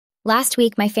Last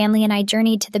week, my family and I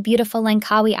journeyed to the beautiful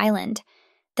Langkawi Island.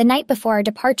 The night before our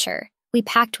departure, we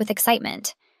packed with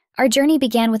excitement. Our journey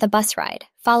began with a bus ride,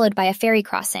 followed by a ferry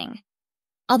crossing.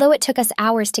 Although it took us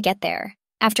hours to get there,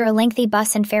 after a lengthy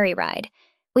bus and ferry ride,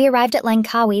 we arrived at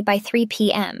Langkawi by 3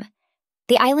 p.m.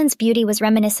 The island's beauty was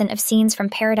reminiscent of scenes from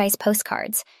paradise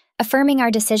postcards, affirming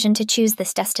our decision to choose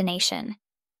this destination.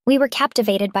 We were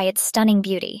captivated by its stunning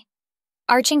beauty.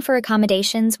 Arching for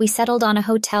accommodations, we settled on a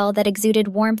hotel that exuded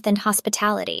warmth and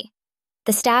hospitality.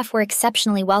 The staff were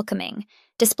exceptionally welcoming,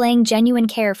 displaying genuine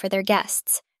care for their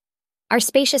guests. Our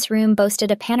spacious room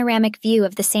boasted a panoramic view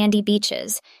of the sandy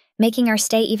beaches, making our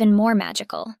stay even more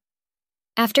magical.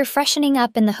 After freshening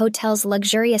up in the hotel's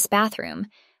luxurious bathroom,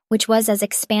 which was as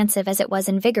expansive as it was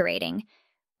invigorating,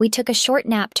 we took a short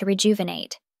nap to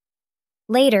rejuvenate.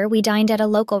 Later, we dined at a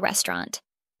local restaurant,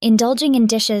 indulging in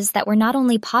dishes that were not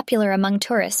only popular among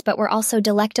tourists but were also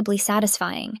delectably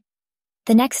satisfying.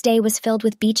 The next day was filled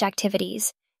with beach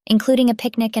activities, including a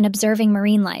picnic and observing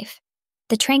marine life.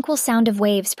 The tranquil sound of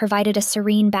waves provided a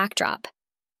serene backdrop.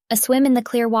 A swim in the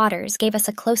clear waters gave us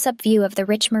a close-up view of the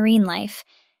rich marine life,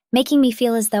 making me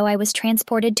feel as though I was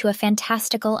transported to a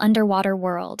fantastical underwater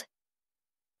world.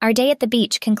 Our day at the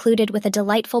beach concluded with a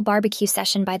delightful barbecue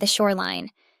session by the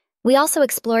shoreline. We also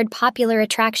explored popular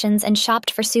attractions and shopped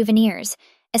for souvenirs,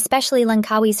 especially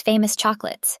Langkawi's famous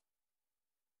chocolates.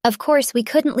 Of course, we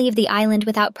couldn't leave the island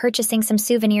without purchasing some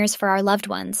souvenirs for our loved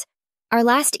ones. Our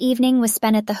last evening was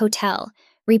spent at the hotel,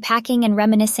 repacking and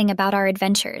reminiscing about our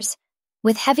adventures.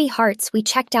 With heavy hearts, we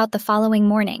checked out the following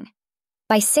morning.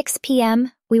 By 6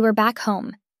 p.m., we were back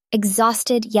home,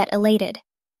 exhausted yet elated.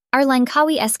 Our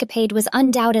Langkawi escapade was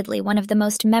undoubtedly one of the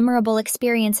most memorable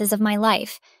experiences of my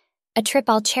life, a trip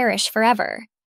I'll cherish forever.